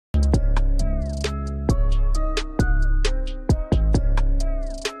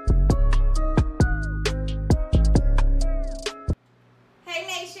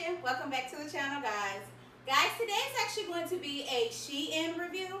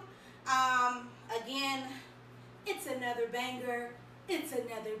Again, it's another banger. It's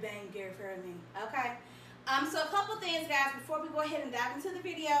another banger for me. Okay. So a couple things, guys, before we go ahead and dive into the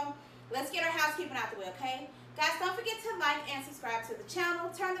video. Let's get our housekeeping out the way, okay? Guys, don't forget to like and subscribe to the channel.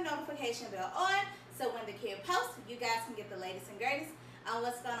 Turn the notification bell on so when the kid posts, you guys can get the latest and greatest on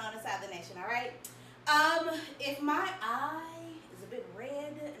what's going on inside the nation, all right? If my eye is a bit red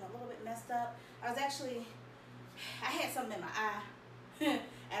and a little bit messed up, I had something in my eye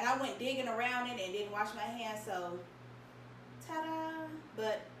and I went digging around it and didn't wash my hands, so ta-da,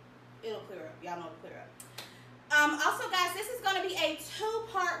 but it'll clear up. Y'all know it'll clear up. Also, guys, this is going to be a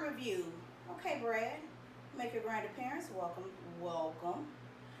two-part review. Okay, Brad, make your grand appearance. Welcome, welcome.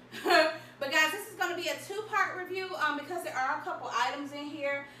 But guys, this is going to be a two-part review because there are a couple items in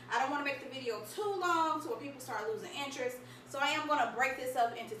here. I don't want to make the video too long so where people start losing interest. So I am going to break this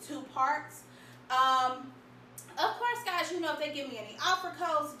up into two parts. Of course, guys, you know, if they give me any offer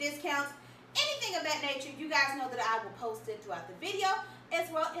codes, discounts, anything of that nature, you guys know that I will post it throughout the video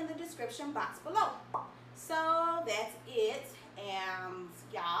as well in the description box below. So that's it. And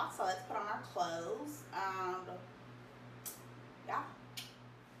y'all, so let's put on our clothes. Yeah.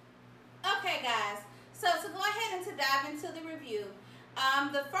 Okay, guys, so to go ahead and to dive into the review,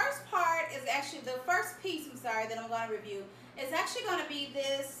 the first part is actually, the first piece, I'm sorry, that I'm going to review is actually going to be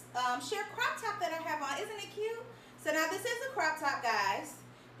this sheer crop top that I have on. Isn't it cute? So now this is a crop top, guys.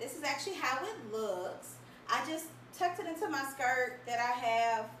 This is actually how it looks. I just tucked it into my skirt that I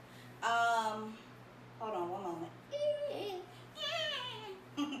have. Hold on one moment.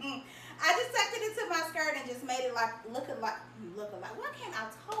 I just tucked it into my skirt and just made it like, looking like, why can't I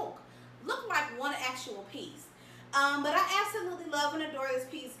talk? Look like one actual piece. But I absolutely love and adore this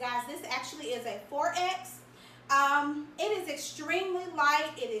piece, guys. This actually is a 4X. It is extremely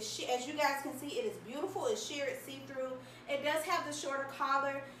light. It is, as you guys can see, it is beautiful. It's sheer, it's see-through. It does have the shorter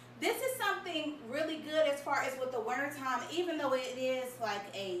collar. This is something really good as far as with the winter time, even though it is like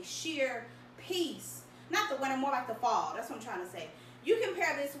a sheer piece. Not the winter, more like the fall. That's what I'm trying to say. You can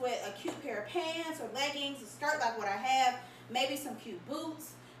pair this with a cute pair of pants or leggings, a skirt like what I have, maybe some cute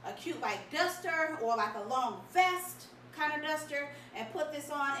boots, a cute like duster or like a long vest kind of duster, and put this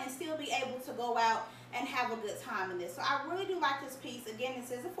on and still be able to go out and have a good time in this. So I really do like this piece. Again,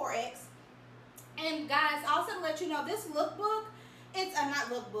 this is a 4X. And guys, also to let you know, this lookbook, it's not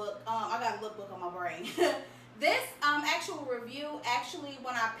lookbook, I got a lookbook on my brain. This actual review, actually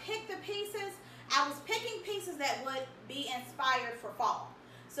when I picked the pieces, I was picking pieces that would be inspired for fall.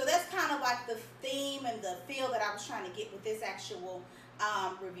 So that's kind of like the theme and the feel that I was trying to get with this actual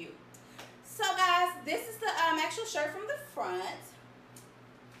review. So guys, this is the actual shirt from the front.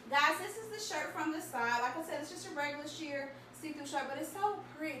 Guys, this is the shirt from the side. Like I said, it's just a regular sheer see-through shirt, but it's so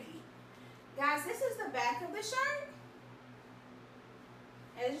pretty. Guys, this is the back of the shirt.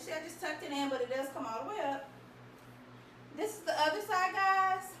 As you see, I just tucked it in, but it does come all the way up. This is the other side,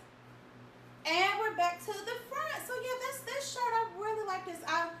 guys. And we're back to the front. So yeah, that's this shirt. I really like this.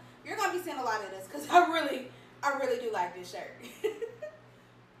 You're gonna be seeing a lot of this because I really do like this shirt.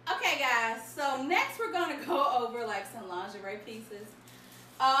 Okay, guys. So next we're gonna go over like some lingerie pieces.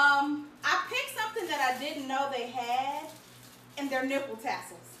 I picked something that I didn't know they had, and they're nipple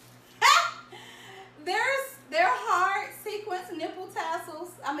tassels. They're hard sequence nipple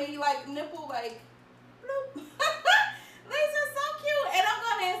tassels. I mean, like nipple, like bloop. These are so cute, and I'm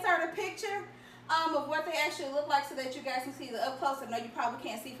gonna insert a picture of what they actually look like so that you guys can see the up close. I know you probably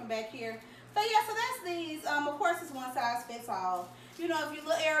can't see from back here, but yeah. So that's these. Of course, it's one size fits all. You know, if your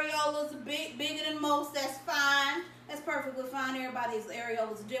little areola's bigger than most, that's fine. That's perfectly fine. Everybody's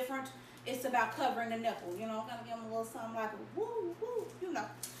areola's different. It's about covering the nipple. You know, I'm gonna give them a little something like a woo woo. You know.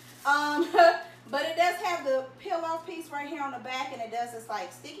 But it does have the peel-off piece right here on the back, and it does this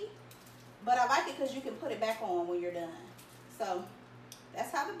like sticky. But I like it because you can put it back on when you're done. So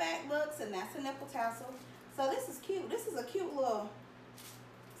that's how the back looks, and that's the nipple tassel. So this is cute. This is a cute little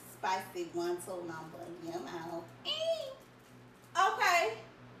spicy one, so number, you know. Okay,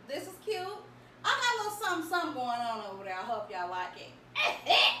 this is cute. I got a little something going on over there. I hope y'all like it.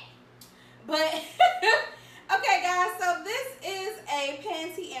 But okay, guys, so this is a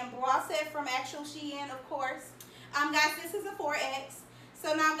panty and bra set from actual Shein, of course. Guys, this is a 4X.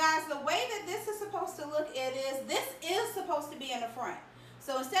 So now, guys, the way that this is supposed to look, this is supposed to be in the front.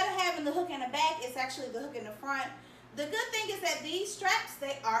 So instead of having the hook in the back, it's actually the hook in the front. The good thing is that these straps,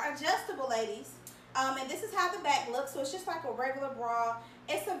 they are adjustable, ladies. And this is how the back looks. So it's just like a regular bra.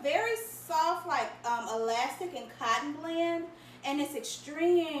 It's a very soft, like elastic and cotton blend. And it's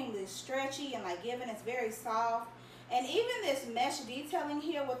extremely stretchy and like giving. It's very soft. And even this mesh detailing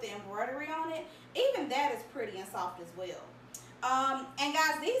here with the embroidery on it, even that is pretty and soft as well. And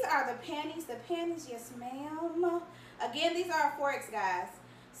guys, these are the panties. The panties, yes ma'am. Again, these are 4X, guys.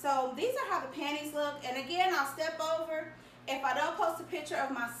 So these are how the panties look. And again, I'll step over. If I don't post a picture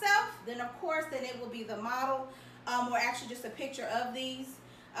of myself, then of course, then it will be the model, or actually just a picture of these.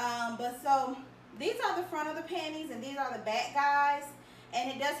 But so these are the front of the panties, and these are the back, guys. And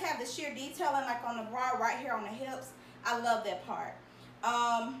it does have the sheer detailing like on the bra right here on the hips. I love that part.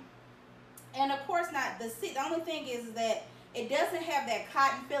 And of course, not the seat. The only thing is that it doesn't have that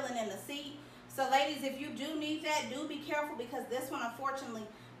cotton feeling in the seat. So ladies, if you do need that, do be careful, because this one unfortunately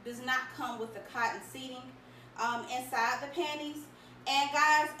does not come with the cotton seating inside the panties. And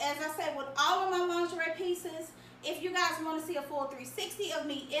guys, as I said, with all of my lingerie pieces, if you guys want to see a full 360 of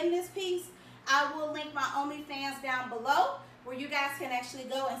me in this piece, I will link my OnlyFans down below, where you guys can actually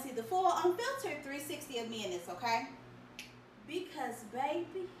go and see the full unfiltered 360 of me in this, okay? Because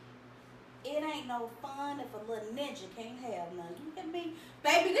baby, it ain't no fun if a little ninja can't have none. You get me?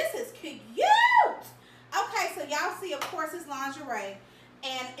 Baby, this is cute. Okay, so y'all see, of course, it's lingerie.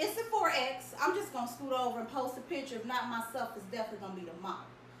 And it's a 4X. I'm just going to scoot over and post a picture. If not myself, it's definitely going to be the model.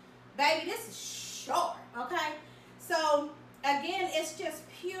 Baby, this is short, okay? So, again, it's just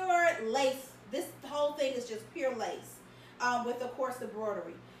pure lace. This whole thing is just pure lace with, of course, the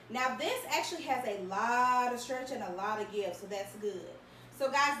embroidery. Now, this actually has a lot of stretch and a lot of give, so that's good. So,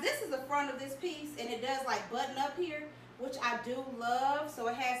 guys, this is the front of this piece, and it does, like, button up here, which I do love. So,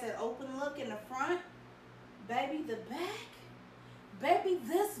 it has that open look in the front. Baby, the back. Baby,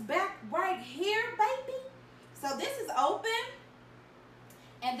 this back right here, baby. So this is open,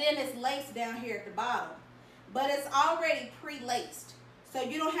 and then it's laced down here at the bottom. But it's already pre-laced. So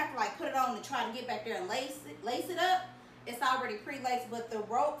you don't have to like put it on and try to get back there and lace it up. It's already pre-laced, but the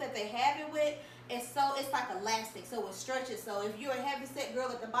rope that they have it with is it's like elastic, so it stretches. So if you're a heavy set girl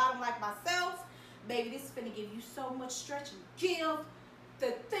at the bottom like myself, baby, this is gonna give you so much stretch and give.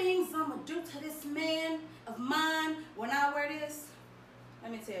 The things I'm gonna do to this man of mine when I wear this.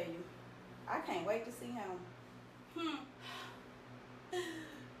 Let me tell you, I can't wait to see him.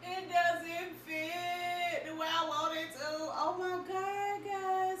 It doesn't fit the way I want it to. Oh my God,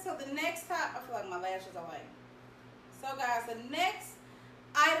 guys. So the next top, I feel like my lashes are white. So guys, the next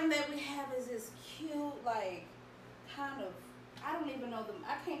item that we have is this cute, like, kind of, I don't even know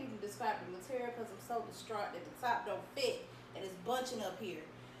I can't even describe the material because I'm so distraught that the top don't fit and it's bunching up here.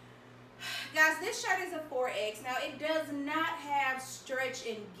 Guys, this shirt is a 4X. Now, it does not have stretch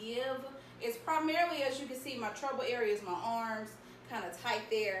and give. It's primarily, as you can see, my trouble area is my arms, kind of tight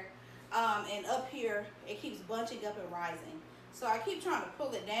there. And up here, it keeps bunching up and rising. So I keep trying to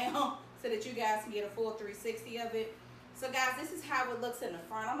pull it down so that you guys can get a full 360 of it. So, guys, this is how it looks in the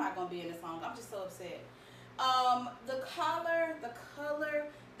front. I'm not going to be in this long. I'm just so upset. The collar,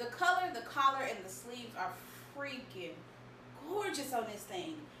 and the sleeves are freaking gorgeous on this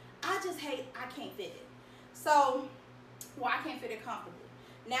thing. I just hate, I can't fit it. So, well, I can't fit it comfortably.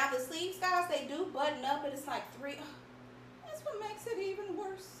 Now, the sleeves, guys, they do button up, but it's like three. That's what makes it even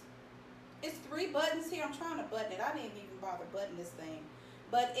worse. It's 3 buttons here. I'm trying to button it. I didn't even bother buttoning this thing.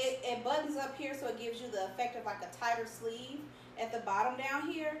 But it buttons up here, so it gives you the effect of like a tighter sleeve at the bottom down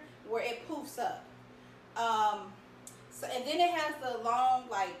here where it poofs up. So, and then it has the long,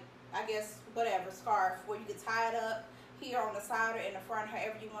 like, I guess, whatever, scarf where you can tie it up here on the side or in the front,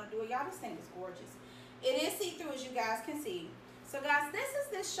 however you want to do it. Y'all, this thing is gorgeous. It is see-through, as you guys can see. So, guys, this is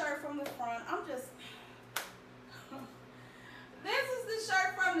this shirt from the front. This is the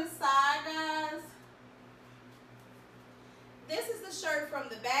shirt from the side, guys. This is the shirt from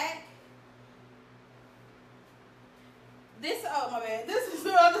the back. Oh my bad. This is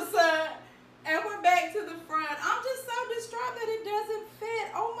the other side. And we're back to the front. I'm just so distraught that it doesn't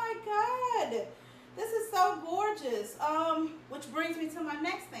fit. Oh my God. This is so gorgeous. Which brings me to my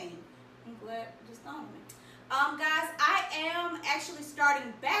next thing. I'm glad it just dawned on me. Guys, I am actually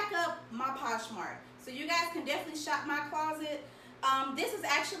starting back up my Poshmark. So you guys can definitely shop my closet. This is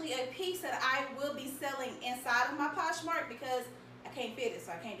actually a piece that I will be selling inside of my Poshmark because I can't fit it,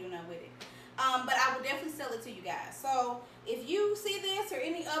 so I can't do nothing with it. But I will definitely sell it to you guys. So if you see this or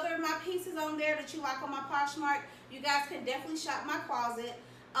any other of my pieces on there that you like on my Poshmark, you guys can definitely shop my closet.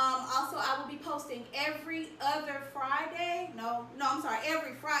 Also, I will be posting every other Friday. No, I'm sorry,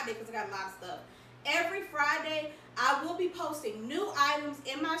 every Friday because I got a lot of stuff. Every Friday, I will be posting new items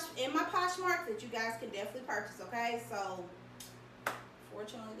in my Poshmark that you guys can definitely purchase. Okay, so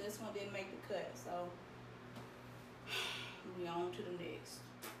fortunately, this one didn't make the cut. So we on to the next.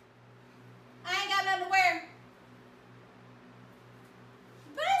 I ain't got nothing to wear.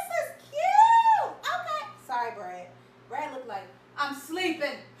 This is cute. Okay. Sorry, Brad. Brad looked like I'm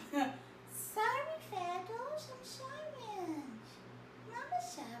sleeping. Sorry, Faggles. I'm sorry.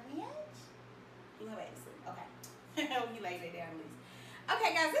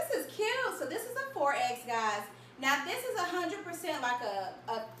 Okay, guys, this is cute. So this is a 4X, guys. Now this is 100% like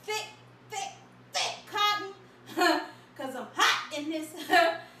a thick cotton, because I'm hot in this.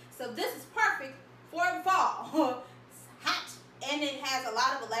 So this is perfect for the fall. It's hot, and it has a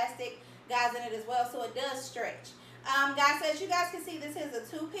lot of elastic, guys, in it as well, so it does stretch. Guys, as you guys can see, this is a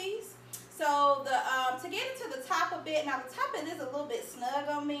 2-piece. So the to get into the top a bit, now the top it is a little bit snug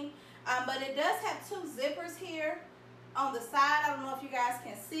on me, but it does have 2 zippers here on the side. I don't know if you guys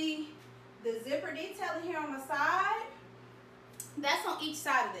can see the zipper detailing here on the side. That's on each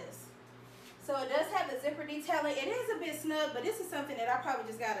side of this. So it does have the zipper detailing. It is a bit snug, but this is something that I probably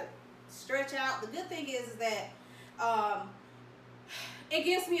just gotta stretch out. The good thing is that it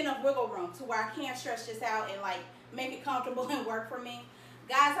gives me enough wiggle room to where I can stretch this out and like make it comfortable and work for me.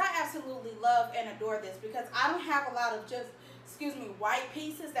 Guys, I absolutely love and adore this because I don't have a lot of just, excuse me, white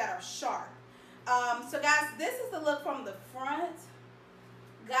pieces that are sharp. So guys, this is the look from the front.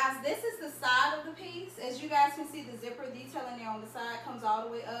 Guys, this is the side of the piece. As you guys can see, the zipper detailing there on the side comes all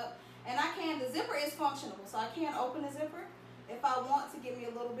the way up. And the zipper is functional, so I can open the zipper if I want to give me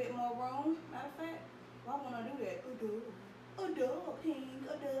a little bit more room. Matter of fact, why won't I do that? Pink,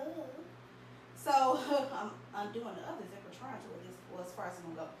 So I'm doing the other zipper, trying to at least as far as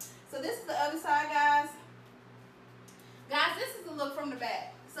I'm gonna go. So this is the other side, guys. Guys, this is the look from the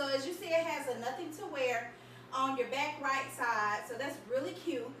back. So as you see, it has a nothing to wear on your back right side, so that's really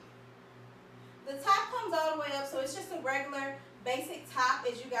cute. The top comes all the way up, so it's just a regular basic top,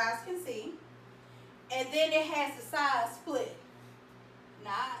 as you guys can see, and then it has the side split.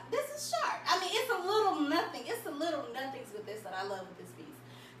 Now this is sharp. I mean, it's a little nothing. It's the little nothings with this that I love with this piece.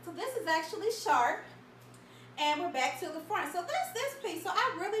 So this is actually sharp, and we're back to the front. So that's this piece. So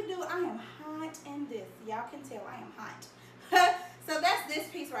I really do. I am hot in this. Y'all can tell I am hot. So that's this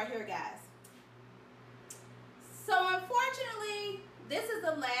piece right here, guys. So unfortunately, this is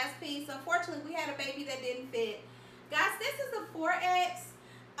the last piece. Unfortunately, we had a baby that didn't fit. Guys, this is a 4X.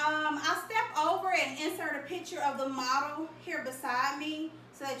 I'll step over and insert a picture of the model here beside me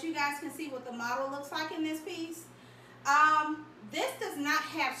so that you guys can see what the model looks like in this piece. This does not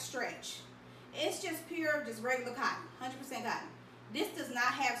have stretch. It's just pure, just regular cotton, 100% cotton. This does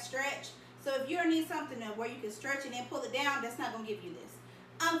not have stretch. So if you need something where you can stretch and then pull it down, that's not going to give you this,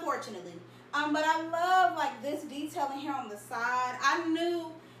 unfortunately. But I love like this detailing here on the side. I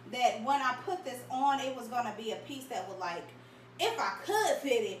knew that when I put this on, it was going to be a piece that would, like, if I could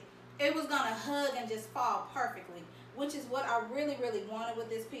fit it, it was going to hug and just fall perfectly, which is what I really, really wanted with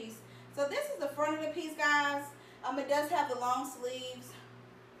this piece. So this is the front of the piece, guys. It does have the long sleeves.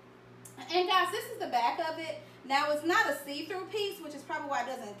 And guys, this is the back of it. Now, it's not a see-through piece, which is probably why it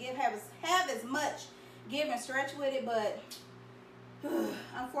doesn't have as much give and stretch with it, but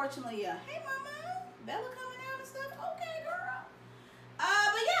unfortunately, hey mama, Bella coming out and stuff. Okay, girl.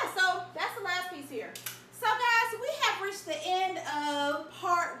 But yeah, so that's the last piece here. So guys, we have reached the end of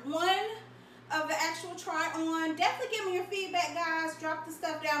part 1 of the actual try on. Definitely give me your feedback, guys. Drop the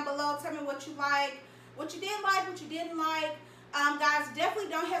stuff down below. Tell me what you like, what you did like, what you didn't like. Guys, definitely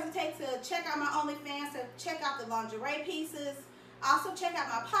don't hesitate to check out my OnlyFans, to check out the lingerie pieces. Also check out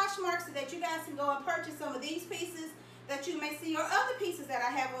my Poshmark so that you guys can go and purchase some of these pieces that you may see, or other pieces that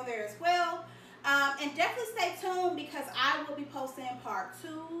I have on there as well. And definitely stay tuned because I will be posting part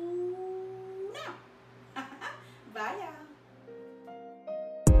 2 now. Bye, y'all.